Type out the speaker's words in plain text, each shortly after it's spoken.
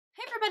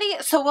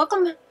everybody, so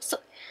welcome.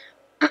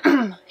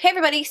 Hey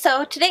everybody,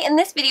 so today in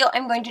this video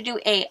I'm going to do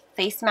a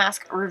face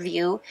mask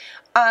review.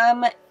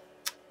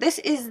 This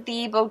is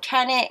the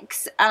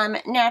Botanic's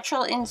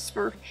Natural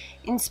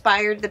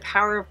Inspired The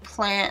Power of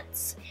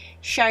Plants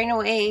Shine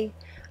Away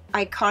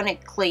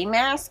Iconic Clay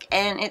Mask,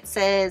 and it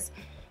says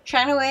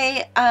Shine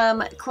Away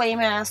Clay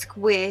Mask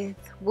with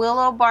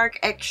willow bark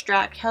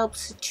extract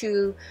helps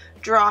to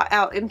draw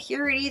out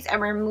impurities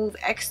and remove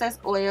excess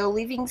oil,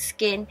 leaving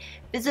skin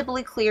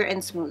visibly clear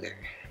and smoother.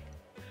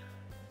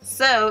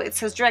 So it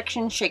says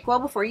directions: shake well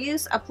before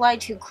use, apply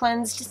to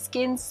cleansed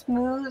skin,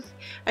 smooth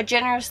a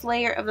generous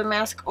layer of the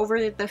mask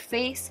over the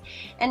face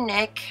and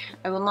neck.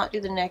 I will not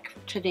do the neck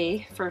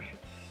today for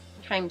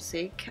time's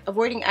sake.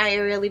 Avoiding eye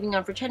area, leaving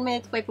on for 10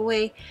 minutes, wipe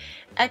away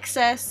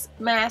excess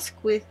mask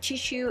with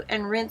tissue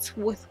and rinse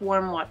with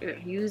warm water.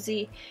 Use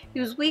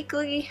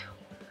weekly.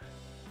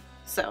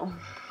 So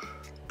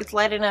it's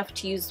light enough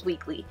to use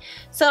weekly.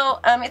 So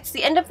it's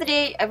the end of the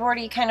day. I've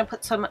already kind of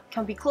put some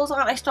comfy clothes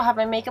on. I still have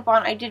my makeup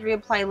on. I did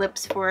reapply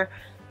lips for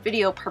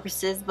video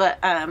purposes, but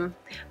I'm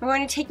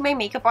going to take my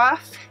makeup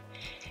off,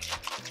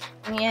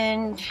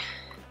 and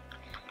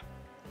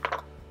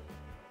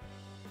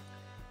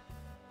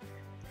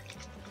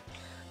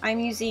I'm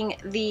using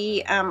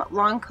the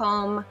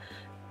Lancome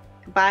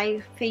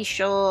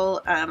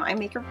bifacial eye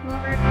makeup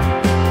remover.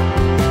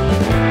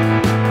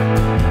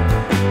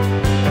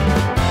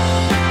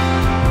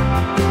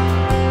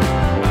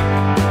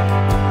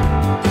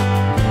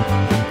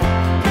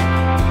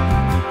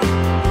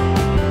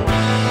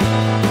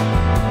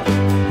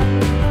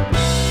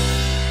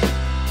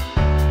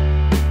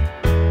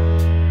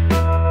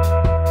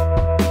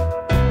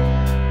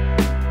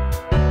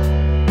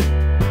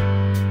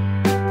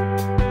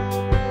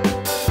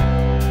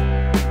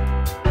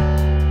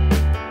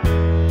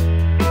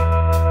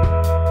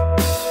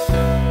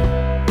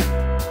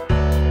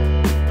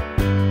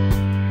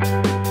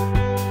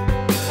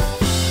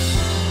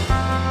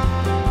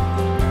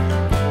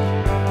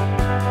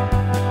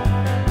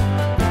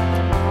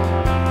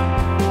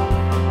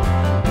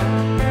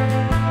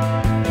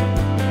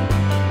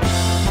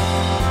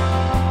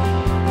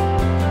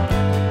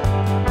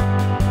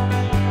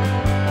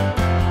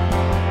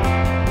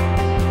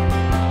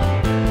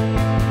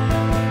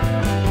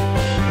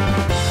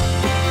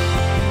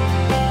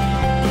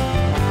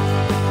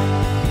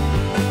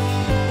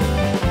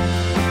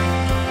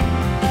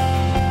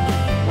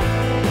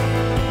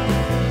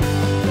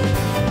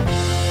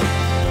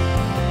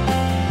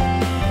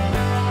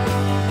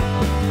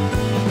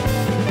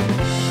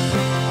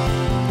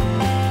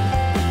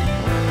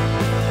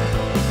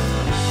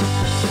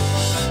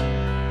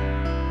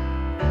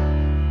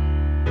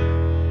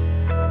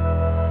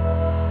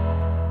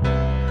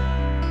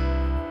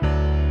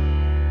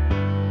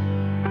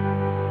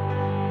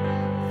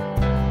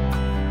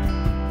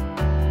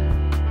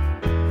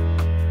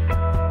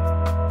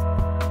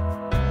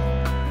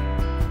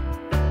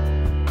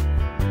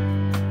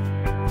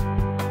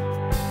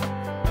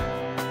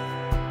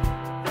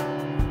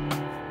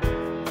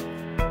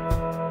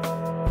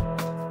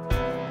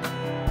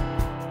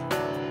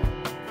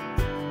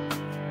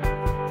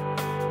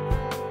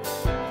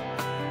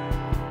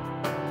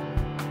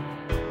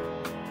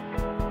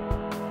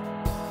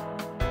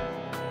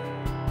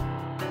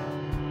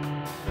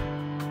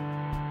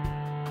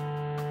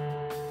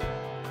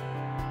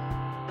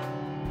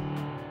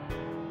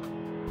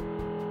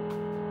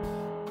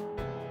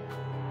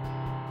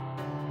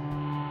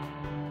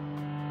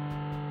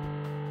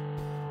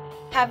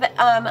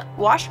 Have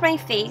washed my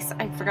face.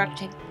 I forgot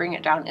to bring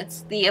it down.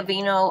 It's the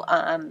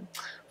Aveeno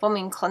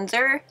foaming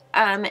cleanser,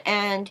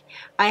 and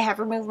I have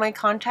removed my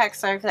contacts.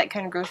 Sorry if that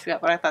kind of grossed me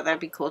out, but I thought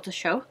that'd be cool to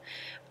show.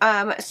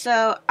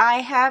 So I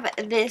have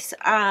this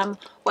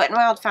Wet n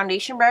Wild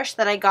foundation brush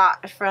that I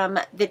got from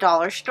the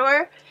dollar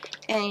store,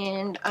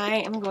 and I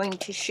am going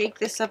to shake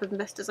this up as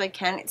best as I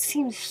can. It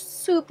seems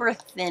super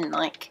thin,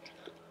 like,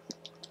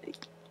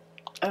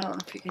 I don't know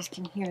if you guys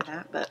can hear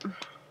that, but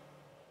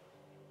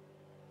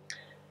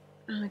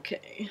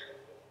okay.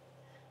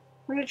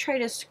 I'm going to try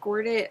to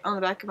squirt it on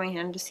the back of my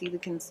hand to see the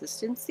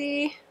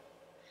consistency,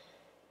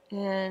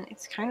 and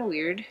it's kind of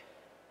weird.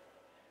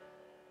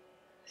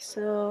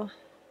 So,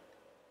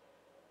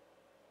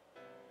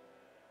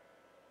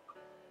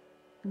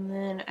 and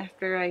then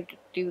after I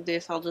do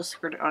this, I'll just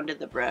squirt it onto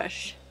the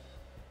brush.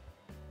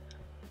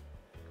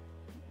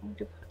 I need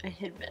to put a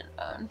headband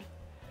on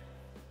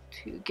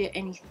to get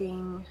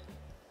anything.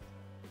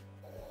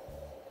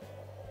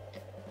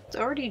 It's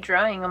already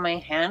drying on my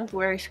hand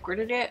where I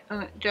squirted it,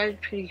 and it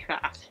dried pretty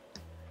fast.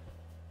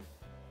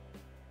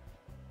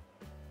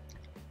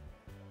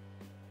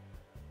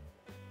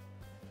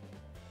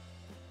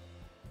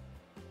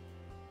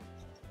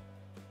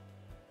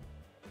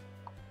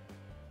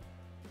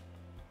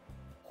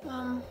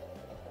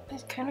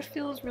 It kind of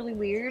feels really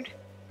weird,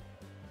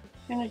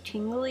 kind of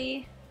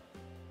tingly,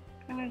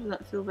 kind of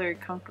doesn't feel very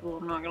comfortable,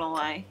 I'm not gonna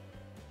lie.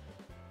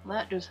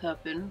 That just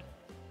happened.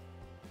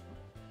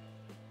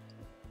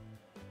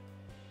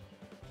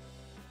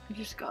 I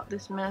just got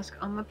this mask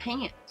on my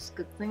pants.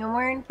 Good thing I'm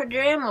wearing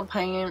pajama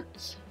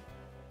pants.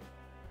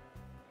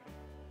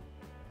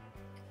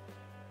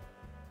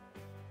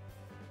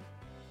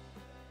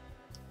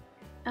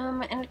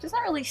 And it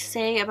doesn't really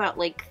say about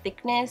like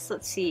thickness.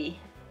 Let's see.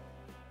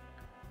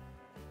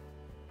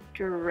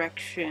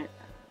 Directions.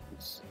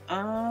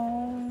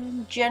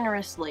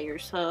 Generous layer,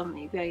 so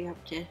maybe I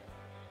have to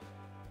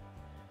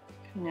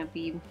kind of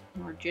be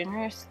more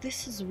generous.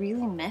 This is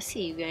really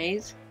messy, you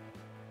guys.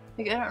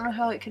 Like, I don't know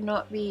how it could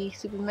not be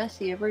super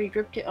messy. I've already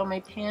dripped it on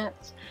my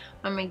pants,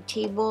 on my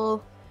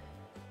table.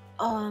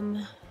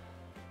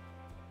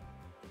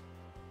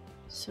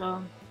 So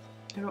I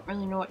don't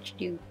really know what to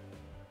do.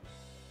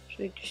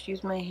 Should I just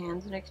use my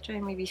hands next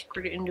time? Maybe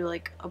squirt it into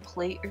like a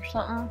plate or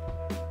something?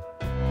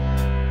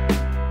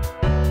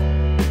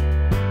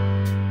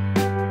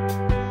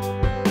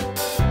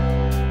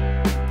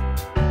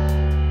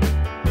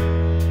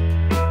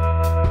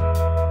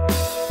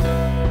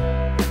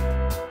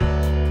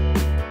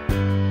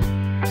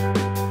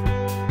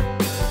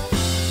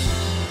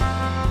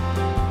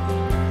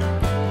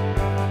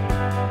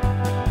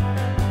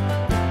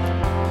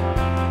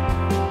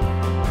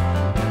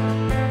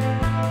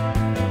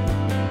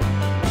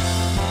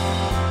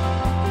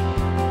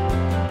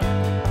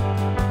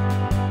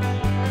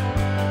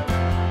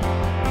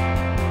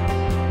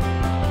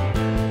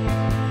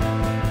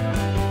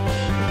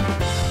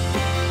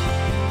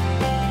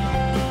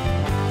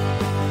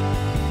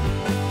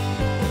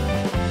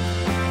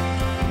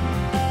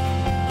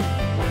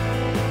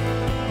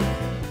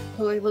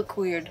 I look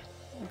weird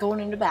going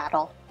into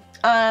battle.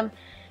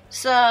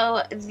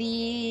 So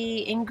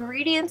the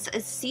ingredients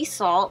is sea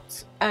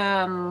salt,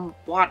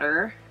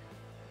 water,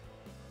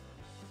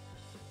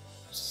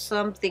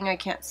 something I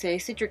can't say,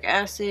 citric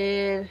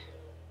acid,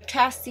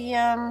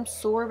 potassium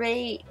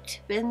sorbate,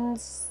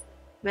 benzic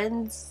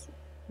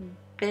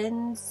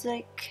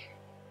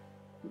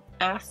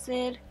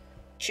acid,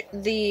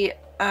 the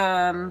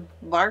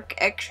bark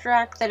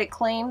extract that it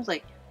claims,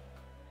 like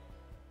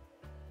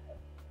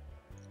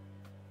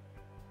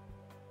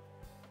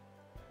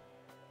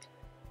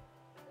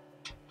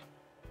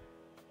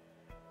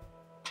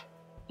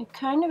it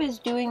kind of is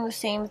doing the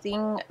same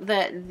thing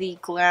that the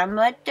Glam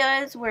Mud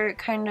does, where it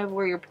kind of,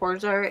 where your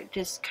pores are, it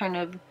just kind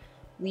of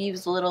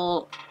leaves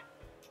little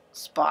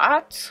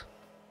spots.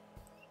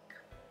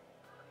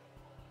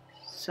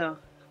 So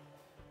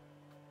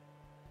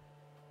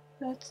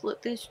let's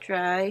let this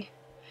dry.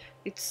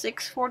 It's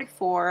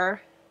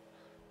 6:44,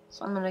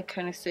 so I'm gonna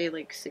kind of say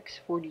like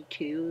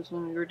 6:42 is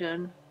when we were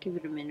done. Give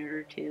it a minute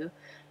or two.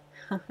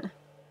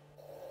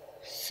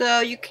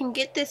 So you can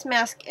get this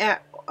mask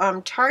at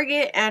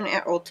Target and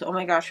at Ulta. Oh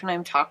my gosh, when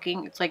I'm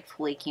talking, it's like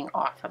flaking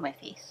off on my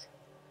face.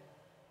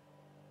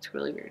 It's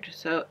really weird.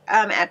 So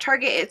at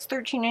Target it's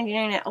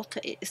 $13.99. At Ulta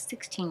it is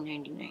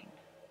 $16.99.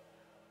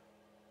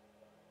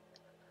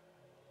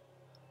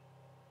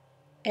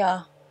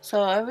 Yeah,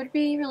 so I would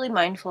be really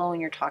mindful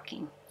when you're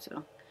talking.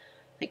 So,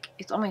 like,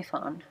 it's on my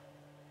phone.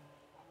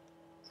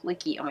 It's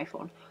leaky on my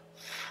phone.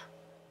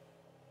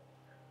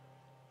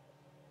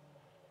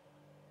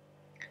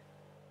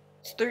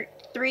 It's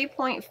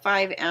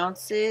 3.5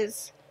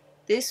 ounces.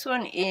 This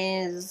one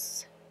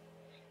is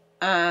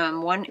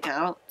 1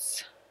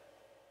 ounce.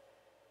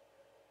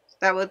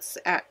 That was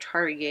at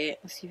Target.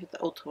 Let's see if the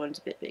Ulta one's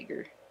a bit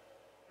bigger.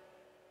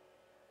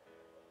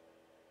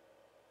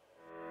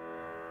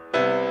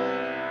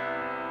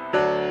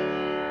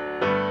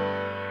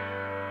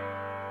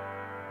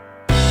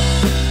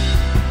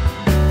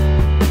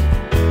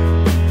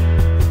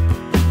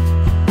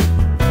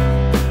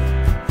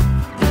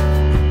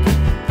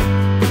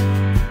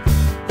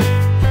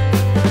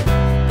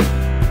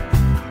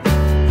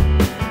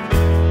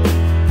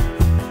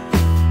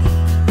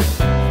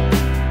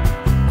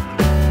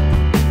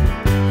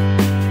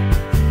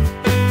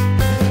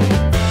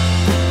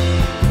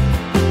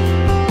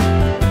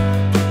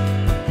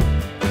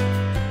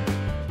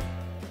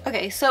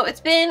 Okay, so it's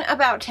been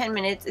about 10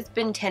 minutes. It's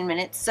been 10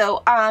 minutes.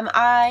 So I'm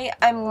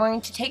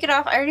going to take it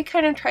off. I already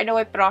kind of tried to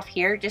wipe it off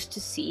here just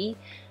to see,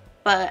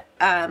 but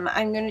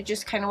I'm going to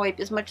just kind of wipe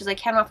as much as I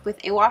can off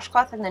with a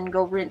washcloth and then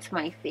go rinse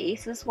my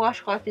face. This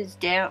washcloth is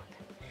damp.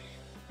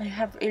 I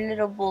have a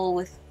little bowl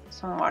with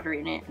some water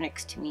in it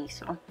next to me,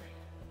 so,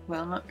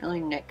 well, not really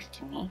next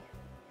to me.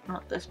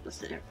 Not this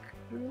specific,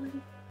 really.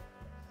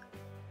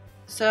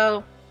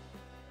 So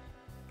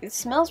it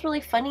smells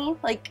really funny,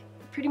 like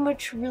pretty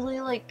much really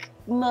like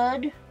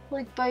mud,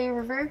 like by a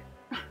river.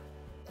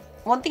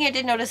 One thing I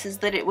did notice is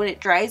that when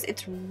it dries,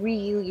 it's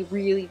really,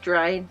 really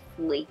dry and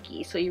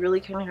flaky. So you really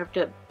kind of have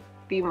to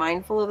be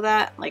mindful of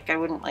that. Like, I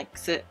wouldn't like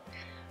sit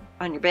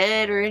on your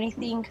bed or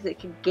anything because it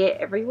could get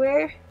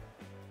everywhere.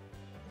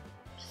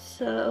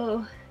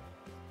 So,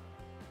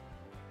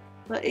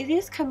 but it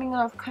is coming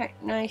off quite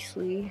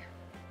nicely.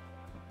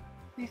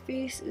 My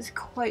face is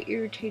quite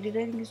irritated.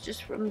 I think it's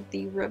just from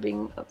the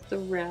rubbing of the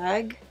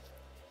rag.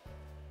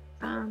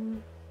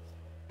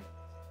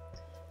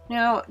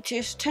 Now,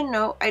 just to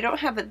note, I don't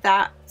have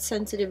that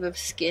sensitive of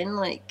skin,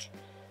 like,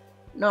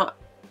 not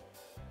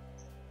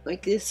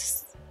like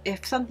this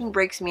if something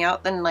breaks me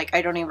out, then like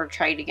I don't ever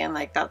try it again.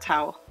 Like that's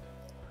how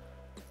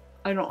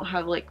I don't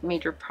have like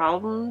major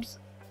problems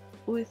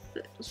with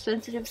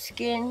sensitive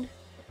skin.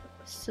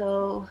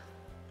 So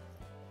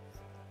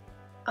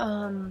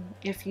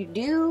if you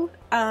do,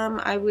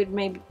 I would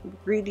maybe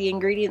read the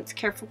ingredients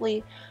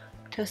carefully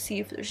to see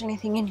if there's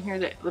anything in here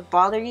that would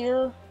bother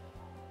you.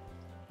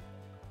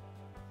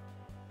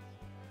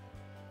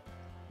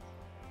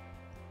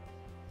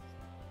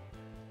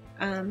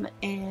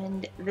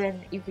 And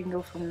then you can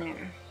go from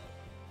there.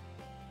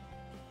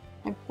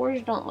 My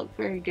pores don't look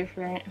very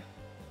different,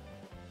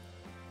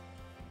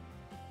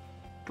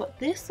 but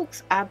this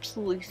looks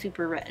absolutely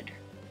super red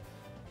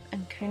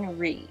and kind of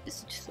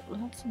raised, so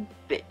that's a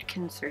bit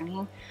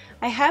concerning.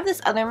 I have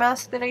this other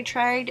mask that I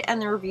tried,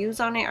 and the reviews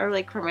on it are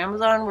like from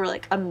Amazon were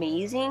like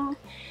amazing,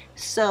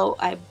 so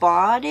I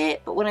bought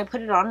it. But when I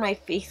put it on, my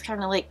face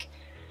kind of like,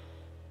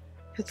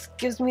 it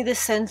gives me this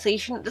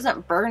sensation. It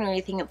doesn't burn or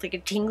anything, it's like a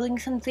tingling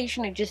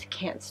sensation I just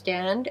can't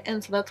stand,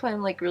 and so that's why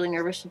I'm like really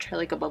nervous to try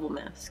like a bubble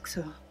mask.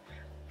 So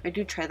if I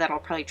do try that, I'll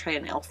probably try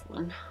an e.l.f.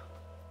 one.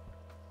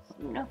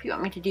 Let me know if you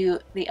want me to do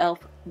the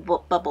e.l.f.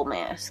 bubble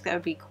mask. That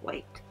would be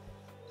quite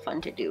fun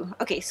to do.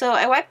 Okay, so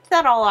I wiped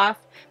that all off.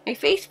 My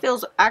face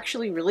feels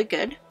actually really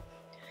good,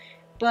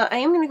 but I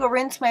am going to go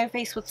rinse my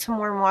face with some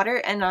warm water,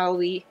 and I'll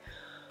be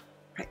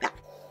right back.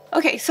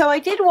 Okay, so I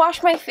did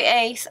wash my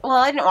face. Well,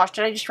 I didn't wash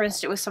it, I just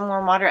rinsed it with some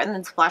warm water and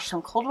then splashed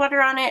some cold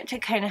water on it to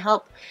kind of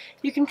help.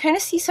 You can kind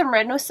of see some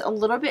redness a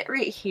little bit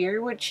right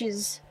here, which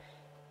is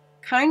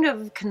kind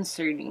of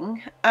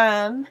concerning.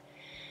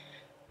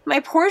 My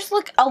pores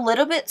look a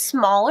little bit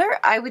smaller,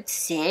 I would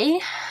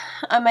say.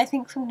 I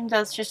think sometimes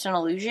that's just an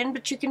illusion,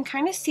 but you can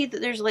kind of see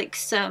that there's like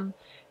some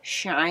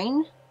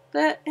shine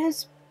that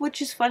is,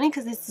 which is funny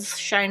because it's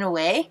shine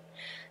away.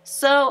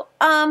 So,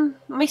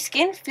 my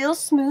skin feels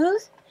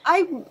smooth.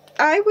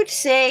 I would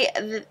say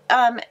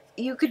that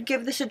you could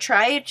give this a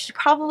try. It's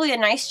probably a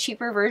nice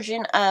cheaper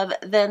version of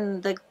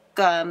than the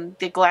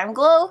Glam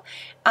Glow.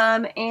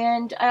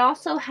 And I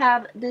also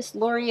have this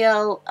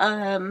L'Oreal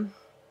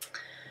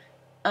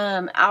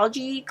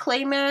algae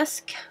clay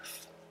mask.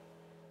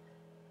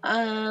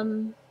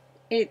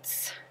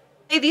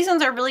 These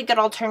ones are really good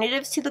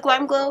alternatives to the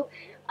Glam Glow.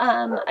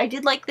 I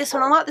did like this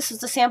one a lot. This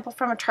is a sample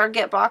from a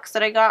Target box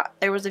that I got.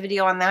 There was a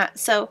video on that.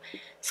 So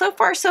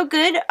far so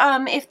good.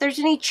 If there's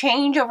any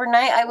change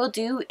overnight, I will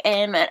do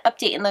an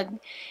update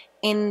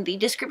in the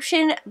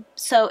description.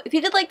 So if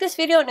you did like this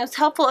video and it was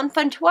helpful and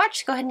fun to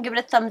watch, go ahead and give it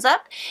a thumbs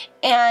up.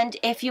 And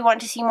if you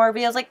want to see more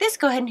videos like this,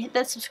 go ahead and hit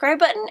that subscribe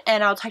button,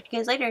 and I'll talk to you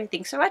guys later.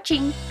 Thanks for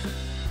watching.